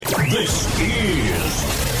This is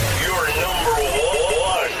your number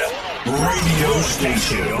one radio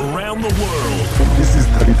station around the world. This is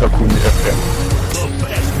Talitha Kuni FM. The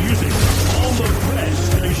best music on the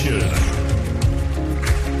best station.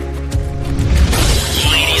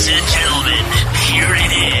 Ladies and gentlemen, here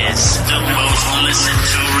it is. The most listened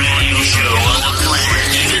to radio show on the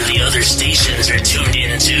planet. Even the other stations are tuned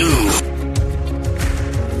in too.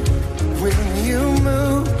 When you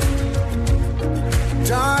move,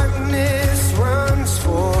 darkness runs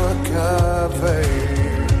for cover.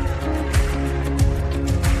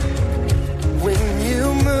 When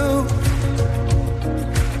you move,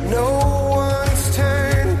 no one's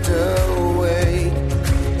turned away.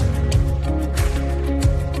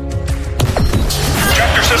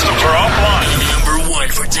 Tractor systems are offline. Number one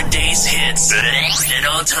for today's hits and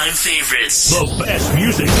all-time favorites. The best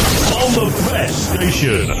music on the best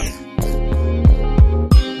station.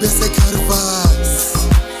 Bese Carvas,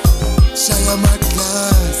 Shaya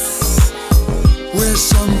Maglas, Where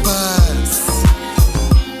Shampas,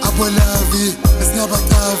 Abolavi,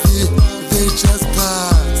 Esnabatavi, they just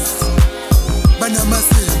pass.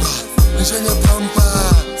 Banamaseba, Njenge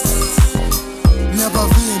Pampas,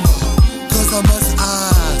 Nyabavimba, cause I must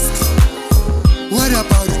ask, what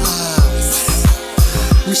about us?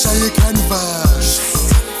 Mshaye Canvas,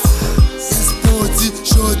 Sporty,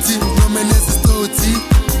 Shorty, Romanes Stoti.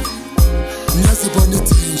 Nyasibona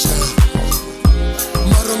danger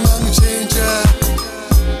maro ngangichanger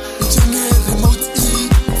njenge remote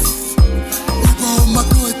eats ubo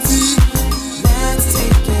makoti. Let's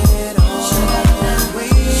take it all the way.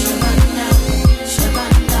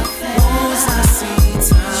 Won't I see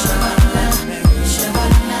time?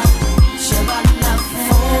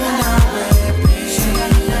 Phone away, baby.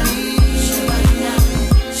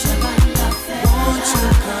 Won't you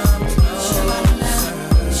come closer?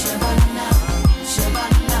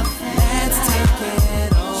 Let's take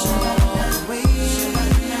it all the way.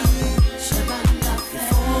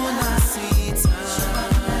 Before I see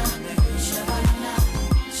time.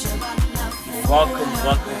 Welcome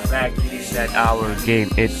back. It is that hour again.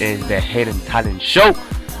 It is the Hidden Talent Show.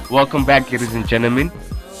 Welcome back, ladies and gentlemen.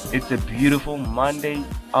 It's a beautiful Monday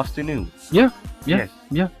afternoon. Yes,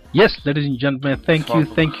 ladies and gentlemen, thank you.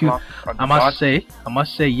 12 I must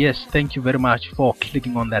say, yes, thank you very much for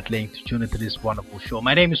clicking on that link to tune into this wonderful show.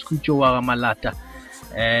 My name is Kucho Wagamalata,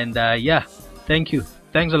 and thank you.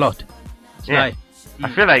 Thanks a lot. Yeah. I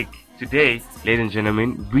feel like today, ladies and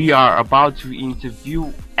gentlemen, we are about to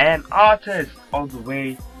interview an artist all the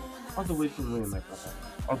way from where, my brother?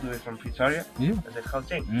 All the way from Pretoria? Yeah. Is it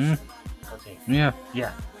Gauteng? Gauteng.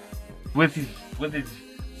 Yeah. With his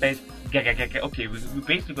best okay, we're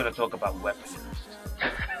basically gonna talk about weaponry systems.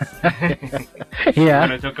 We're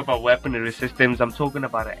gonna talk about weaponry systems. I'm talking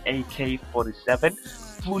about an AK-47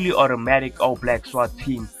 fully automatic all black SWAT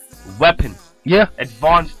team weapon. Yeah.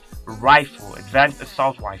 Advanced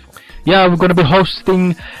assault rifle. Yeah, we're gonna be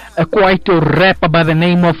hosting a quite a rapper by the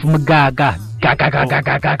name of Mgaga.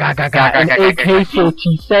 An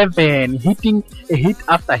AK-47 hitting a hit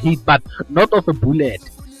after hit, but not of a bullet,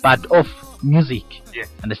 but of music. Yeah.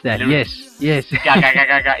 Understand? Lyrics. Yes.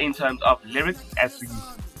 In terms of lyrics, as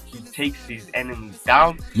he takes his enemies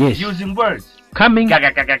down, Yes. using words. Coming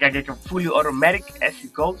Fully automatic as he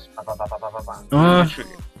goes.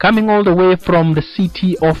 coming all the way from the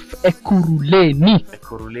city of Ekurhuleni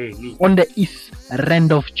on the east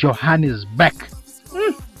end of Johannesburg.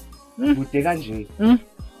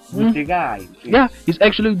 Yeah, he's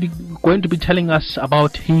actually going to be telling us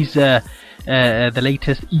about his the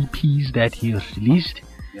latest EPs that he released.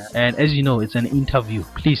 Yeah. And as you know, it's an interview.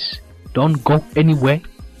 Please don't go anywhere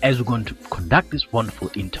as we're going to conduct this wonderful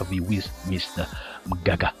interview with Mr.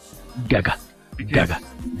 Gaga.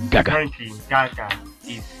 Currently, Gaga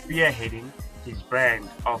is spearheading his brand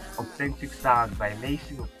of authentic sound by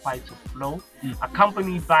lacing a quite a flow,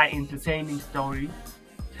 accompanied by entertaining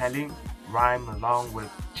storytelling, rhyme along with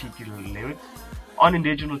cheeky lyrics on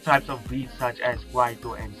indigenous types of beats such as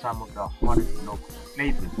Kwaito and some of the hottest local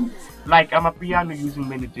flavors. Like Amapiano using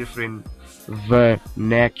many different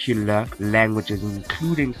vernacular languages,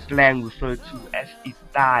 including slang referred to as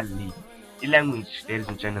Itali. The language, ladies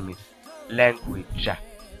and gentlemen, language.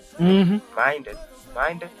 Mind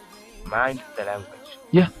the language.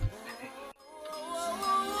 Yeah.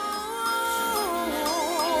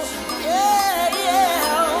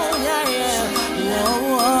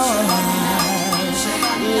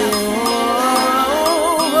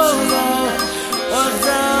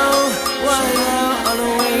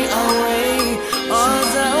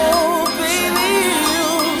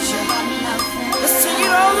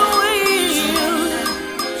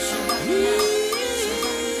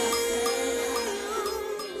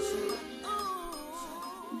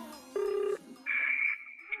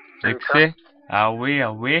 Exe,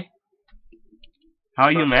 away. How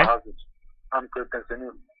are you, man? I'm good, thanks, and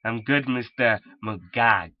you? I'm good, Mr.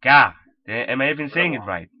 Mgaga. Am I even saying it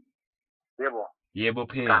right? Yebo. Yebo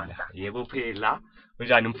phela.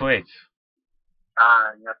 Unjani mfowethu?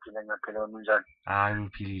 Ngiyaphila unjani?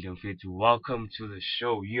 Ngiphilile mfethu. Welcome to the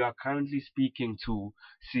show. You are currently speaking to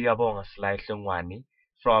Siyabonga Slightly Ngwane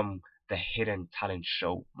from the Hidden Talent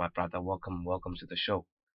Show. My brother, welcome to the show.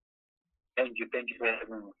 Thank you for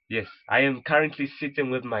having me. Yes, I am currently sitting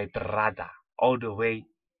with my brother all the way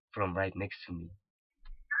from right next to me,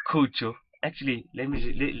 Kucho. Actually, let me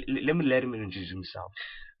let him introduce himself.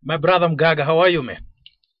 My brother Mgaga, how are you, man?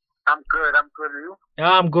 I'm good. You?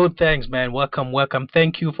 Yeah, I'm good, thanks, man. Welcome.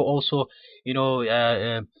 Thank you for also,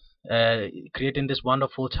 creating this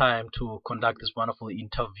wonderful time to conduct this wonderful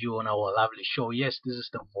interview on our lovely show. Yes, this is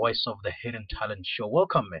the voice of the Hidden Talent Show.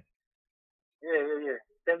 Welcome, man. Yeah.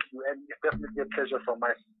 Thank you, and it's definitely a pleasure for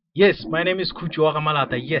my. Yes, my name is Kucho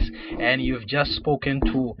Malata. Yes, and you've just spoken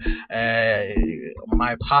to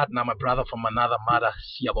my partner, my brother from another mother,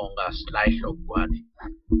 Siyabonga Slightly Ngwane.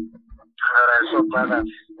 Alright, so brother.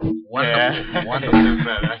 Wonderful.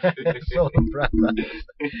 So, brother.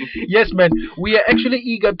 Yes, man. We are actually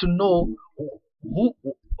eager to know who.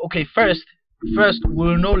 Okay, first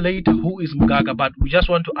we'll know later who is Mgaga, but we just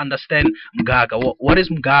want to understand Mgaga. What is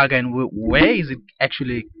Mgaga, and where is it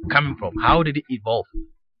actually coming from? How did it evolve?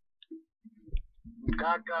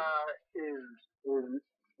 Gaga is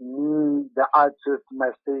me, the artist.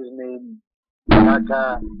 My stage name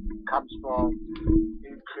Gaga comes from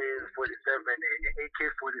AK-47.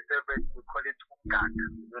 AK-47, we call it Gaga,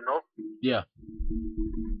 you know? Yeah.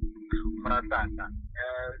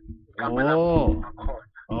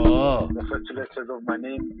 Oh. The first two letters of my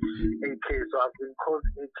name, AK. So I've been called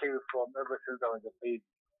AK from ever since I was a baby.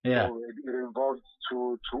 Yeah. So it involves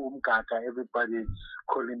to Umgaga. Everybody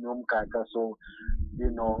calling me Umgaga. So,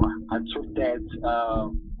 I took that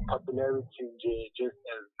popularity just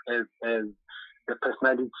as the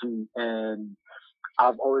personality, and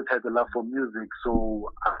I've always had a love for music. So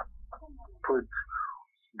I put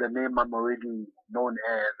the name I'm already known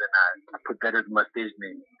as, and I put that as my stage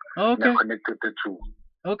name. Okay. And I connected the two.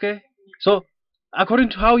 Okay. So, according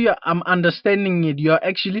to how I'm understanding it, you're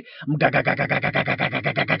actually Yeah.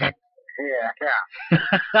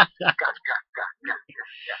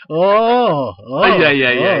 Oh. Yeah.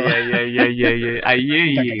 I hear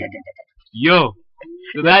you. Yo.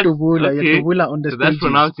 So that's okay. So that's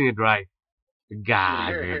pronouncing it right. Ga.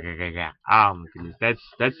 Oh my goodness,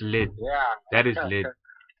 that's lit. Yeah. That is lit.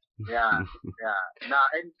 Yeah. Now,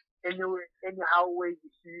 anyhow way you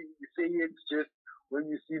say it, just when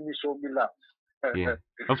you see me, show me love. Yeah.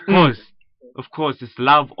 Of course, it's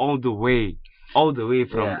love all the way from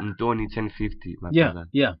Ndoni 1050, my brother.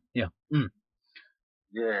 Yeah. Yeah.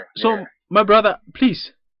 So, my brother,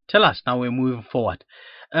 please tell us now. We're moving forward.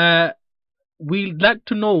 We'd like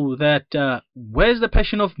to know that where's the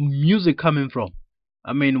passion of music coming from?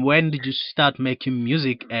 I mean, when did you start making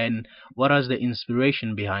music, and what is the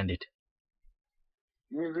inspiration behind it?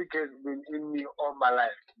 Music has been in me all my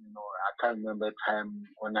life. I can't remember a time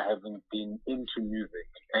when I haven't been into music.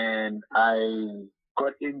 And I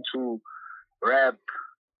got into rap,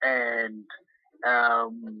 and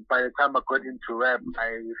by the time I got into rap, I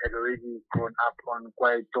had already grown up on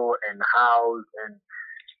Kwaito and house and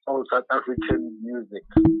all South African music.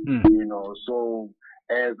 So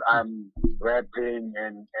as I'm rapping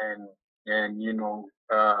and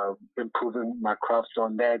improving my craft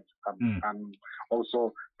on that, I'm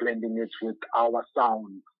also blending it with our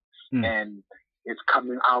sound, and it's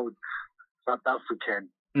coming out South African,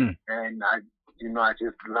 and I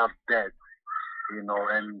just love that,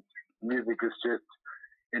 and music is just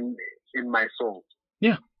in my soul.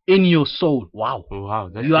 Yeah, in your soul. Wow.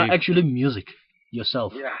 That's you are deep. actually music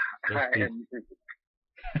yourself. Yeah, That's I deep. am music.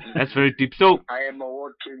 That's very deep. So I am a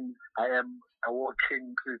walking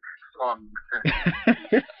song.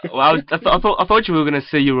 well, I thought you were gonna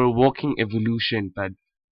say you were a walking evolution, but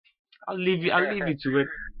I'll leave you to it.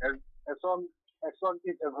 A song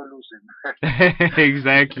is evolution.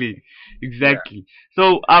 Exactly.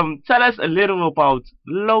 So tell us a little about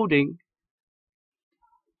Loading,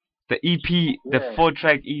 the EP, the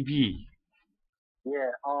 4-track EP.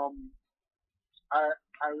 Yeah.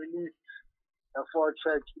 I released a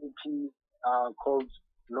 4-track EP called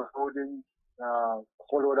Loading,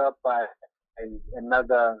 followed up by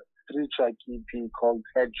another 3-track EP called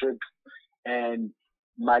Hedrick, and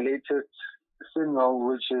my latest single,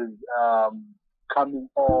 which is coming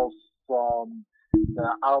off from the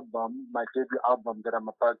album, my debut album that I'm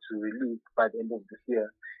about to release by the end of this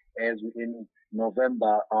year, as we're in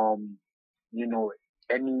November.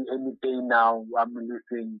 any day now I'm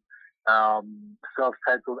releasing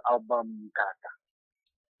self-titled album Kata.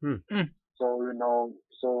 So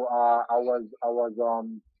I was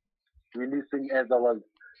releasing as I was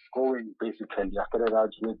going. Basically, I started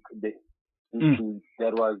out with the EP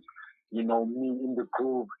that was me in the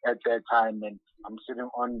groove at that time, and I'm sitting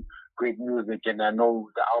on great music, and I know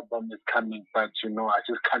the album is coming, but I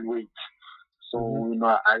just can't wait. So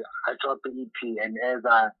I dropped the EP, and as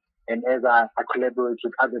I collaborate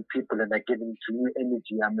with other people and I get into new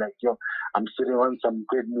energy, I'm like, I'm sitting on some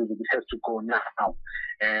great music. It has to go now.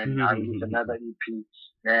 And I released another EP,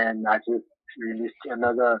 and I just released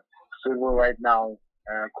another single right now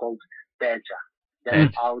called Badger.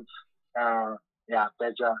 That's out.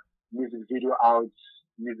 Badger. Music video out.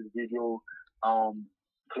 Music video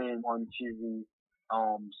playing on TV.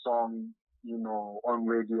 Song, on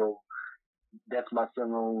radio. That's my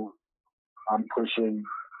single I'm pushing.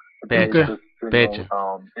 Badger.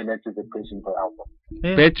 In anticipation for album.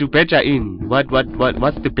 Badger in.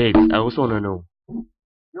 What's the bed? I also wanna know.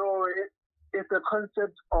 It's a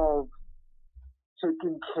concept of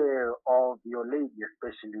taking care of your lady,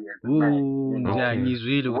 especially as a man. He's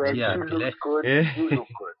really when she looks good, you look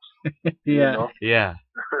good. Yeah.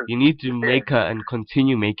 You need to make her and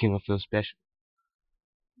continue making her feel special.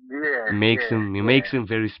 Yeah. It makes them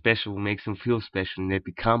very special, makes them feel special, and they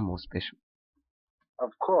become more special.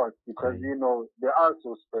 Of course, because they are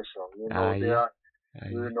so special. They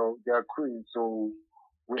are queens, so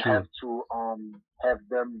we have to have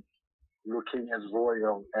them looking as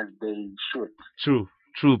royal as they should. True.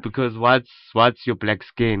 Because what's your black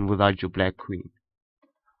skin without your black queen?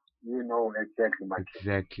 Exactly, Mike.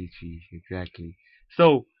 Exactly, G. Exactly.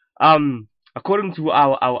 So, according to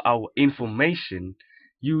our information,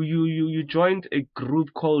 you joined a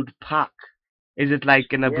group called PAC. Is it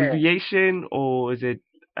like an abbreviation, or is it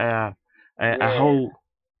a whole?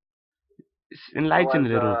 Enlighten a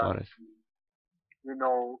little about us.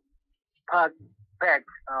 PAC,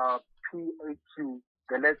 PAQ,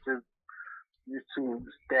 the letters used to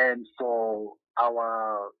stand for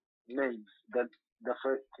our names. The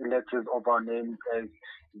first letters of our names as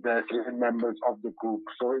the 3 members of the group.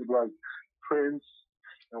 So it was Prince,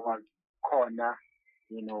 it was Corner,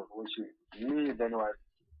 which is me, then it was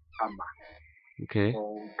Amma. Okay.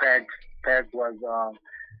 So PAC was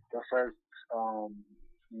the first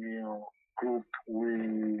group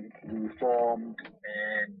we formed,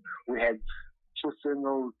 and we had 2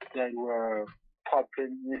 singles that were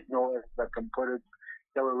popping, as I can put it,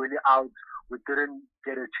 that were really out. We didn't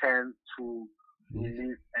get a chance to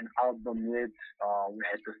release an album yet. We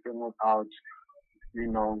had the singles out. They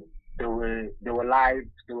were live.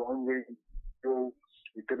 They were on radio.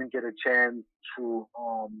 We didn't get a chance to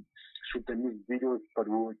shoot the music videos, but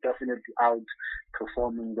we were definitely out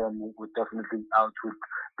performing them. We were definitely out with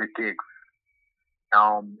the gigs.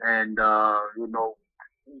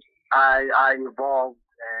 I evolved,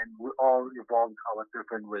 and we all evolved our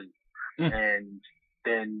different ways. And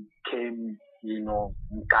then came,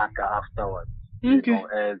 Mkaka afterwards.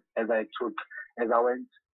 As I went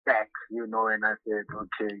back, and I said,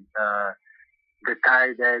 okay, the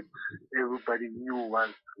guy that everybody knew was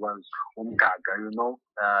Mkaka,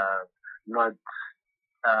 not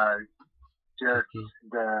just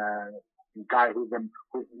the guy who's a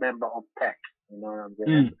member of PAC, you know what I'm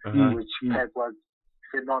saying? Which PAC was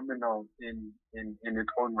phenomenal in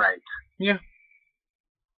its own right. Yeah.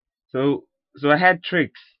 So I had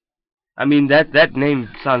tricks. I mean that name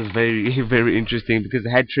sounds very very interesting, because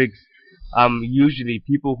Hat Tricks, usually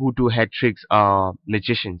people who do hat tricks are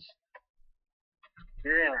magicians.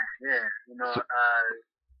 Yeah.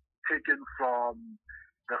 Taken from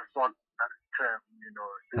the soccer term,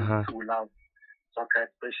 who love soccer,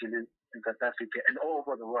 especially in South Africa and all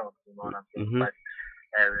over the world, you know what I'm saying? But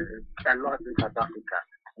a lot in South Africa,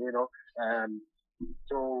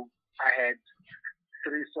 so I had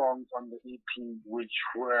 3 songs on the EP which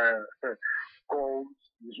were goals,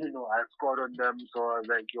 I scored on them, so I was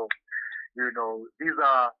like, these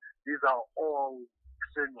are all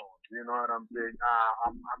singles, you know what I'm saying?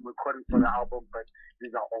 I'm recording for the album, but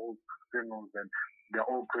these are all singles, and they're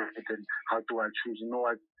all great, and how do I choose?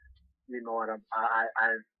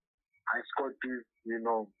 I scored these,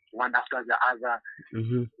 one after the other.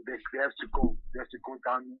 They have to go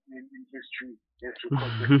down in history. They have to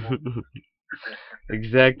record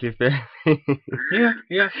Exactly.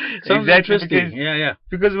 Yeah. Sounds interesting.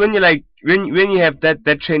 Because when you have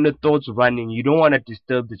that train of thoughts running, you don't want to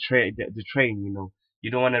disturb the train.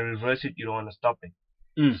 You don't want to reverse it. You don't want to stop it.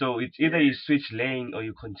 So it's either you switch lane or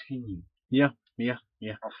you continue. Yeah.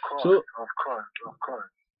 Of course.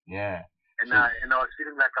 Yeah. and I was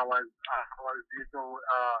feeling like I was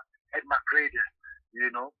at my greatest,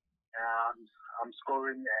 I'm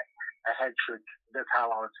scoring a hat trick. That's how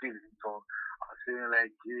I was feeling. So I was feeling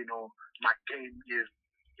like my game is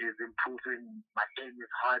improving. My game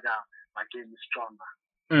is harder. My game is stronger.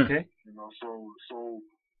 Okay. So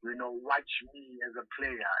watch me as a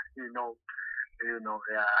player.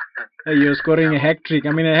 You're scoring a hat trick.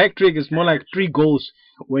 I mean, a hat trick is more like 3 goals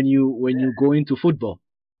when you go into football.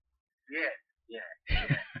 Yeah.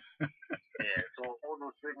 So all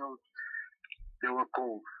those signals, they were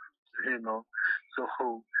goals.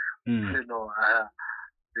 So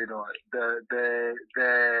the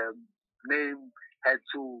name had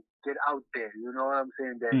to get out there. You know what I'm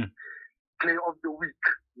saying? That play of the week.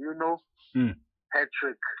 Hat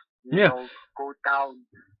trick. Go down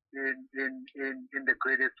in the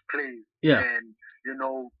greatest plays. Yeah. And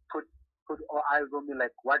put all eyes on me.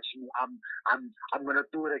 Like, watch me. I'm gonna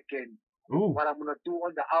do it again. Ooh. What I'm gonna do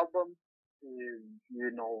on the album is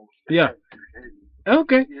Yeah.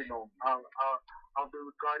 Okay. I'll be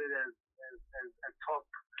regarded as a top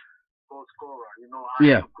goal scorer.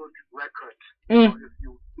 Yeah. have a good record. If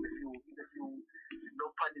you no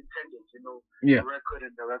pun intended, Yeah. the record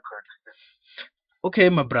and the record. Okay,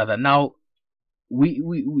 my brother. Now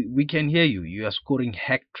we can hear you. You are scoring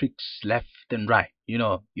hat tricks left and right.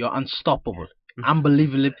 You're unstoppable.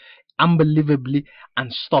 Unbelievably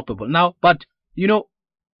unstoppable. Now, but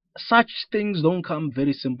such things don't come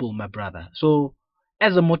very simple, my brother. So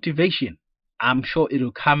as a motivation, I'm sure it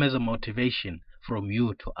will come as a motivation from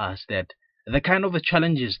you to us that the kind of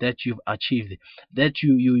challenges that you've achieved, that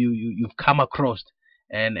you've come across,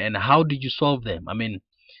 and how did you solve them? I mean,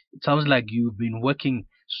 it sounds like you've been working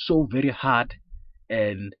so very hard,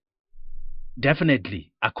 and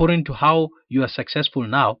definitely, according to how you are successful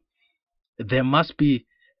now, there must be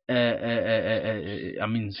a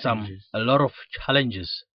lot of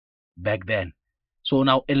challenges back then. So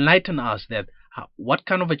now enlighten us that what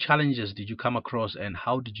kind of challenges did you come across and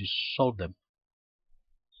how did you solve them?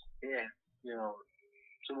 Yeah,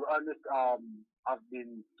 to be honest, I've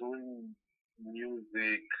been doing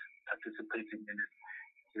music, participating in it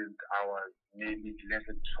since I was maybe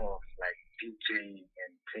 11, 12, like DJing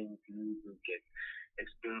and playing music and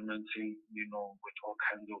experimenting, with all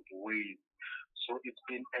kinds of ways. So it's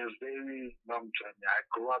been a very long journey. I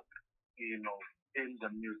grew up, in the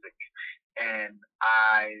music, and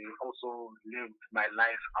I also lived my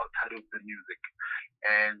life outside of the music,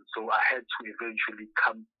 and so I had to eventually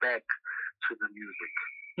come back to the music,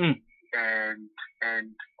 and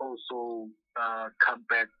also come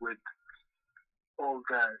back with all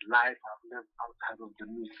the life I've lived outside of the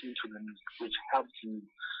music into the music, which helps me,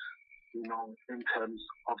 in terms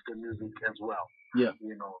of the music as well. Yeah.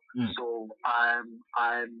 So I'm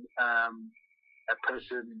a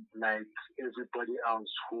person like everybody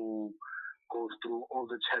else who goes through all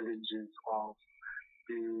the challenges of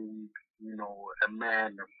being, a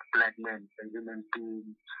man, a black man, a human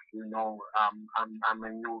being. I'm a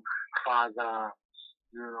new father.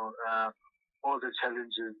 All the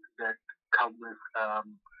challenges that come with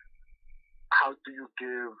how do you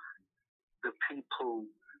give the people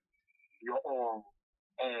your all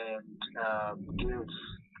and give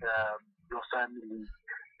your family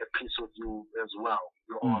a piece of you as well,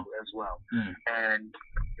 your all as well. And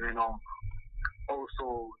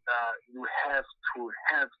also you have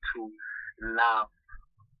to love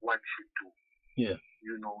what you do. Yeah.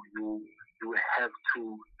 You have to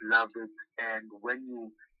love it, and when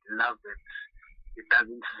you love it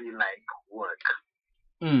doesn't feel like work.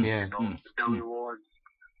 The rewards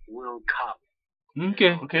will come.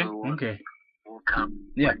 Okay. Will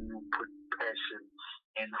come Yeah. when you put passion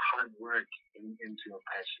and hard work into your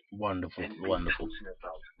passion. Wonderful. And be true to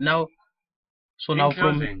yourself. Now, so In now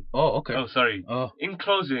closing. okay. Oh, sorry. Oh. In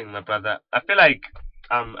closing, my brother, I feel like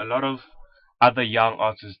a lot of other young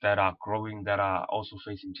artists that are growing, that are also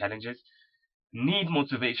facing challenges, need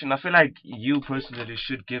motivation. I feel like you personally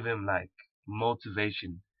should give him like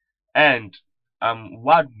motivation. And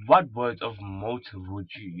what words of motive would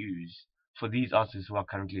you use for these artists who are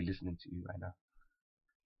currently listening to you right now?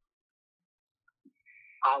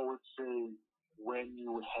 I would say when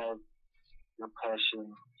you have your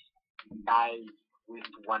passion, dive with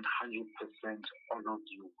 100% all of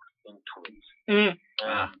you into it.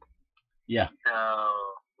 Yeah.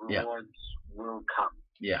 The rewards will come.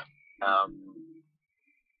 Yeah.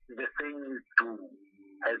 The thing you do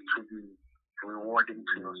has to be rewarding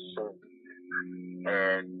to your soul,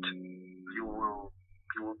 and you will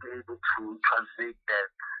be able to translate that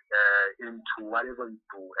into whatever you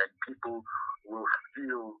do, and people will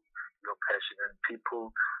feel your passion, and people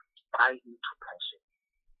buy into passion.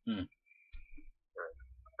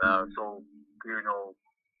 So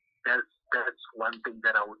that's one thing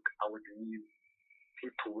that I would leave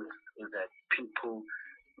people with, is that people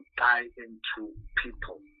buy into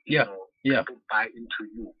people. People buy into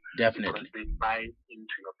you. Definitely. Because they buy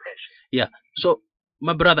into your passion. Yeah. So,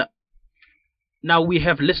 my brother, now we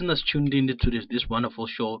have listeners tuned into this wonderful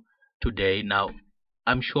show today. Now,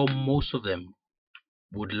 I'm sure most of them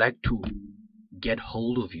would like to get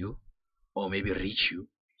hold of you or maybe reach you.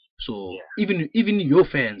 So even your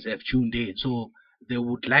fans have tuned in, so they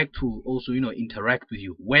would like to also interact with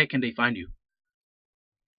you. Where can they find you?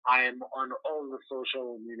 I am on all the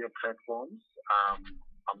social media platforms.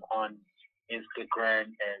 I'm on Instagram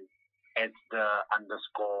and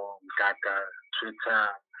 @the_Gaga, Twitter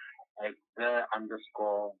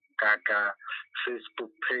 @the_Gaga,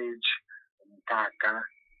 Facebook page Gaga,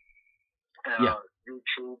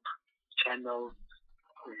 YouTube channel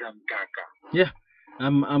Gaga. Yeah.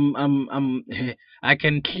 I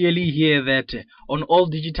can clearly hear that on all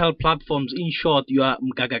digital platforms. In short, you are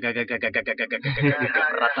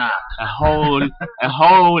a whole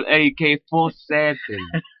AK-47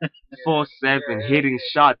 hitting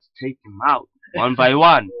shots, take him out one by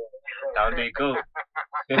one. Down they go.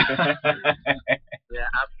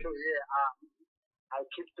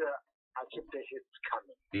 I keep the hits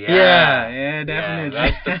coming. Yeah, definitely. Yeah,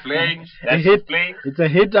 that's the flame. That's the flame. It's a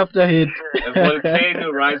hit after hit. A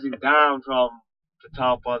volcano rising down from the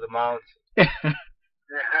top of the mountain.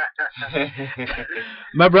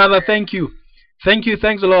 My brother, thank you.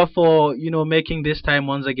 Thanks a lot for making this time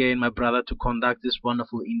once again, my brother, to conduct this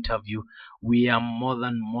wonderful interview. We are more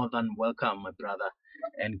than welcome, my brother,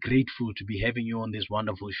 and grateful to be having you on this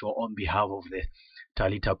wonderful show on behalf of the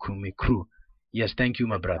Talita Kumi crew. Yes, thank you,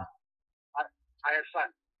 my brother. I had fun.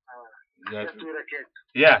 Let's do it again.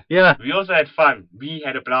 Yeah. We also had fun. We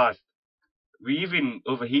had a blast. We're even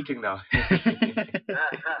overheating now.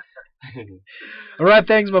 All right,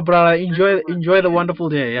 thanks, my brother. Enjoy the wonderful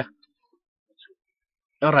day. Yeah.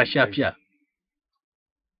 All right, sharp.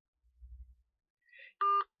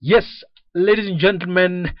 Yes, ladies and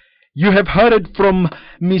gentlemen, you have heard it from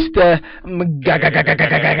Mr.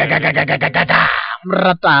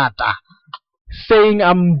 Ratata, saying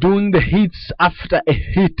I'm doing the hits after a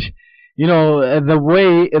hit. The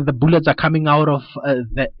way the bullets are coming out of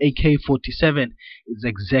the AK-47 is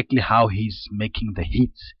exactly how he's making the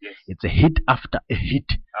hits. Yes. It's a hit after a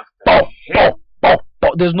hit.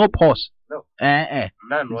 There's no pause. No. None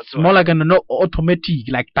whatsoever. It's more like an automatic,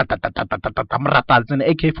 like it's an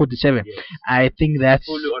AK-47. Yes. I think that's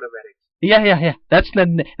fully automatic. Yeah.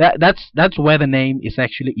 That's where the name is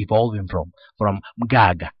actually evolving from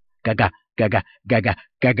Gaga. Yes,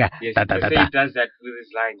 he does that with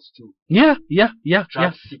his lines too. Yeah.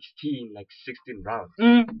 Drop 16 rounds.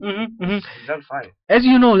 He's on fire. As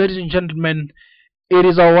you know, ladies and gentlemen, it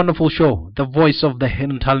is our wonderful show, the voice of the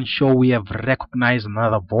Hidden Talent Show. We have recognized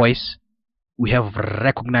another voice. We have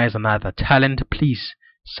recognized another talent. Please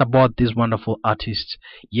support these wonderful artists.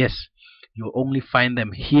 Yes, you'll only find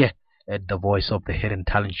them here at the voice of the Hidden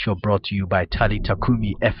Talent Show, brought to you by Talita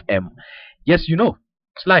Kumi FM. Yes,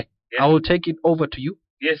 Sly. I will take it over to you.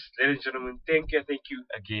 Yes, ladies and gentlemen, thank you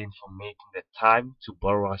again for making the time to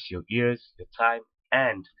borrow us your ears, your time,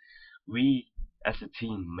 and we as a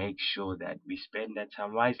team make sure that we spend that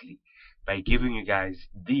time wisely by giving you guys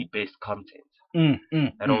the best content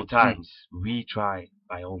at all times. We try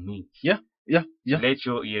by all means. Yeah. Let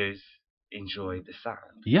your ears enjoy the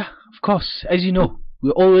sound. Yeah, of course. As you know,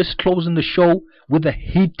 we're always closing the show with a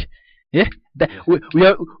hit. Yeah, we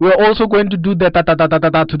are also going to do that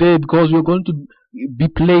today, because we're going to be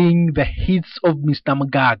playing the hits of Mr.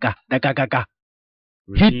 Magaga,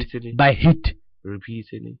 hit by hit.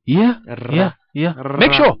 Repeatedly. Yeah.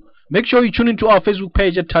 Make sure you tune into our Facebook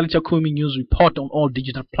page at Talita Kumi News Report on all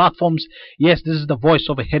digital platforms. Yes, this is the voice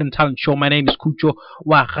of a Hidden Talent Show. My name is Kucho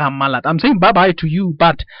Wahamalat. I'm saying bye-bye to you,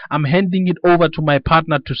 but I'm handing it over to my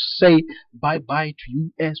partner to say bye-bye to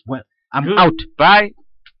you as well. I'm out. Bye.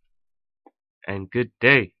 And good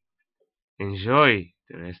day. Enjoy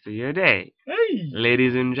the rest of your day. Hey.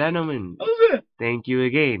 Ladies and gentlemen, thank you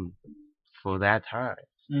again for that time.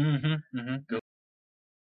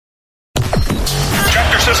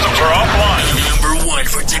 Chapter systems are offline. Number one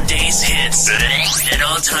for today's hits and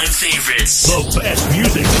all-time favorites. The best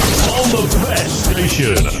music on the best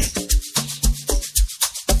station.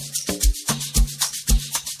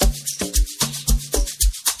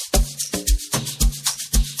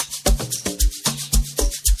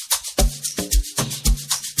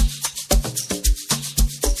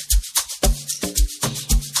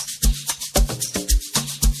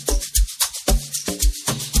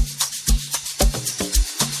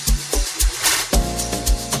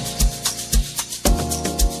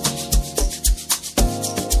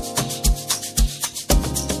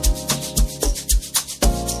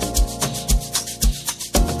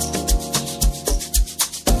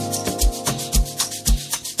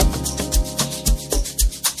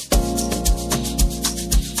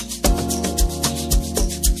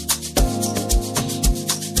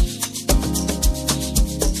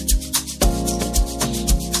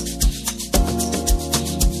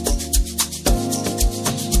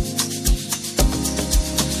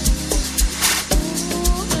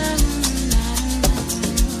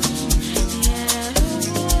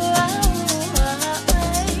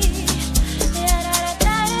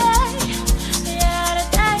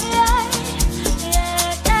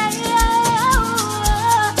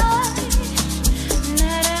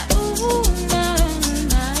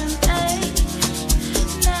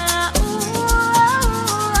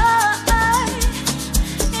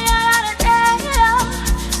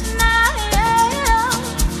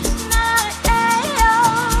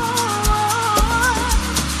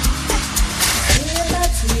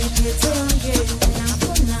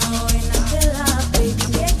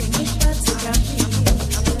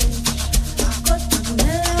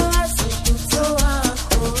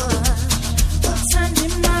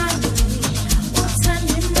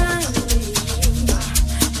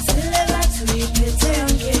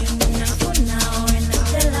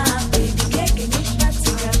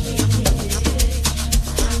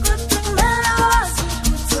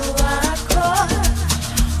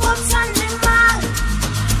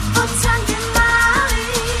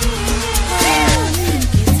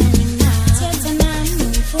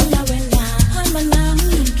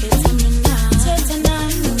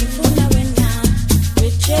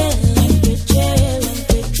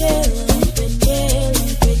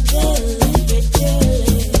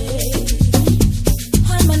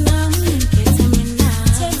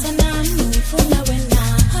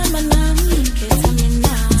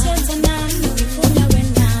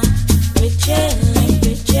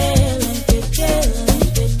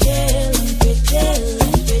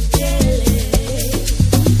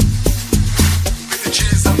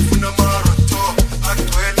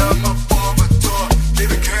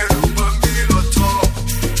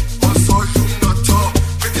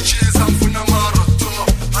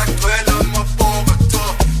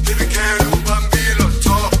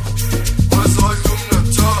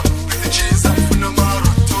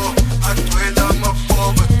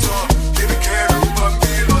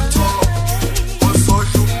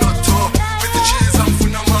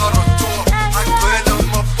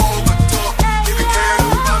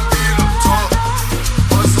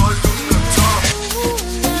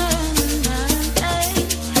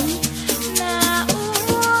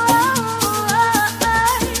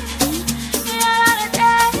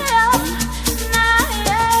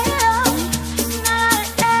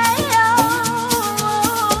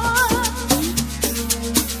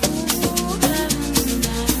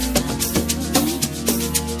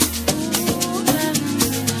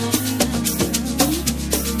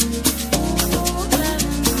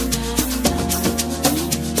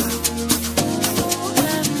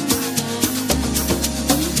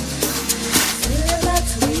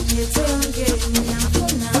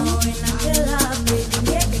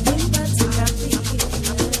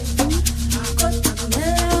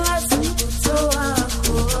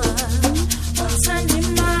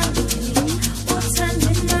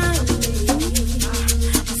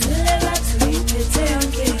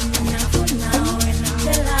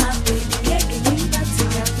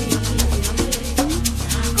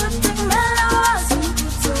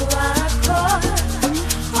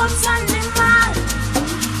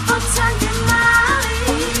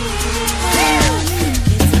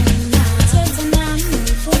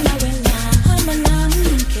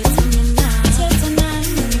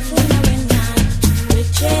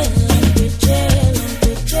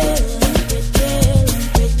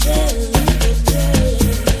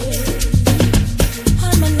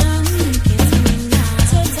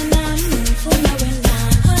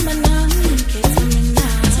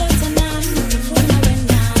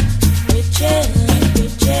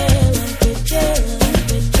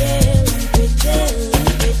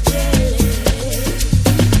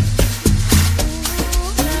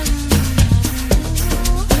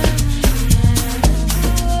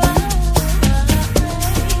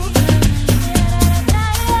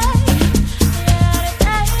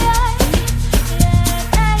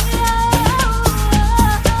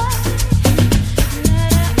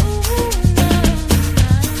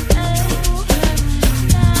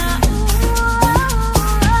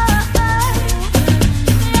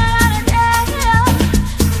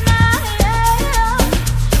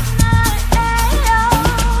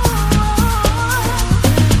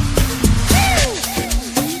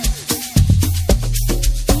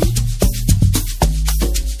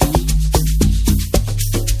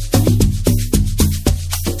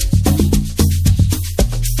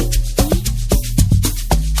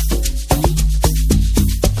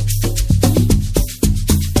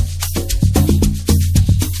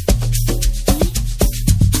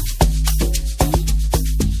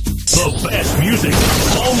 The best music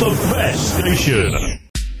on the best station.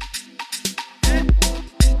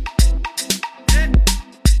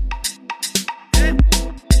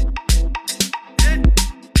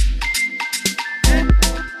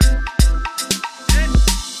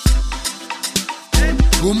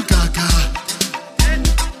 Umkaka.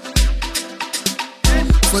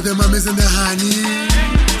 For the mummies and the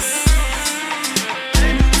honeys.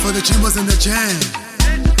 For the chimbos and the jams.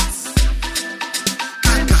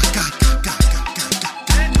 Kaka, kaka, kaka,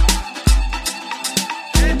 kaka.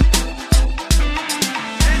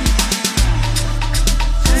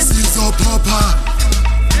 Sizo popa.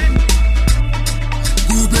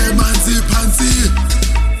 Kube manzi panzi.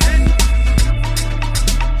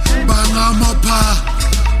 Banga mopa.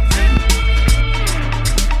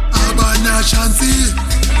 Abana chansi.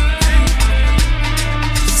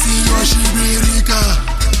 Siyo shibirika.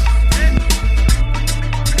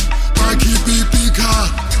 Bakipipika.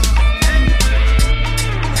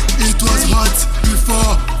 It was hot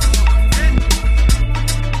before.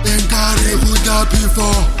 Enkari huda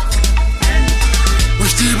before.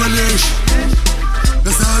 Washtibalish.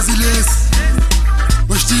 Basazilis.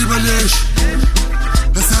 Washtibalish.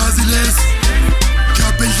 Basazilis.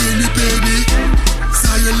 Kapelini baby.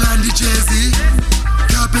 Sayolandi Jazzy.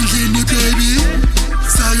 Kapelini baby.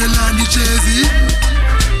 Sayolandi Jazzy.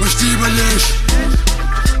 Washtibalish.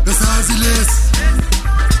 Basazilis.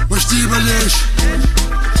 Washtibalish.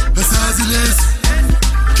 Basazilis.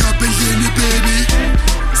 Kapelini baby.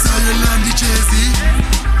 Sayolandi Jazzy.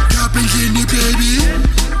 Kapelini baby.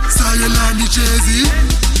 Sayolandi Jazzy.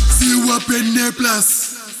 See what Benne Plus.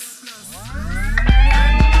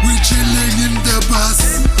 We chilling in the bus.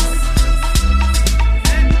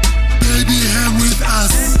 Baby, hang with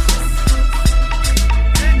us.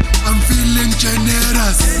 I'm feeling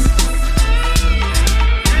generous.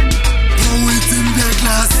 Poets in the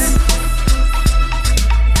class.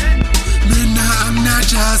 Mina, I'm not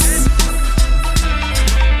just.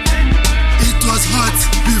 It was hot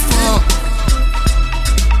before.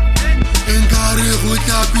 Engari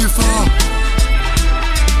Huta before.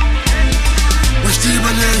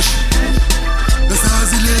 Washtibalish.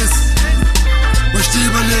 Basazilis.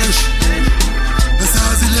 Washtibalish.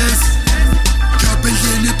 Basazilis.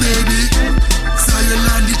 Kapelini baby.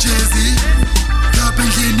 Sayolandi Jazzy.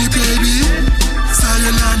 Kapelini baby.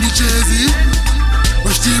 Sayolandi Jazzy.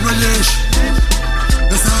 Washtibalish.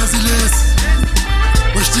 Basazilis.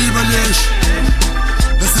 Washtibalish.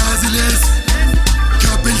 Basazilis.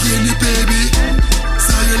 Kapelini baby.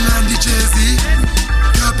 Sayolandi Jazzy.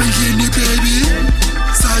 Kapelini baby.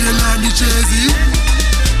 Sayolandi Jazzy.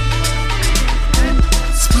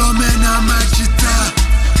 Splomena Machita.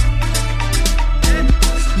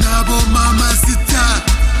 Nabo Mama Sita.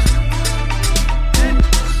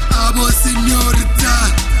 Abo Signorita.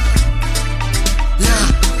 Yeah.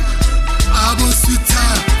 Abo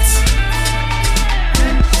Sweetheart.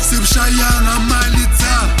 Sibshayana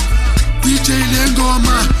Malita. DJ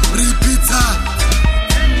Lengoma Repeater.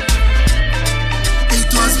 It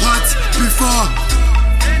was hot before.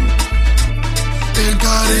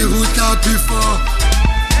 Engari Huta before.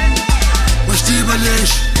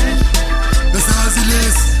 Washtibalish.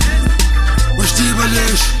 Basazilis.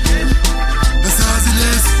 Washtibalish.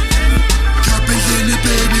 Basazilis.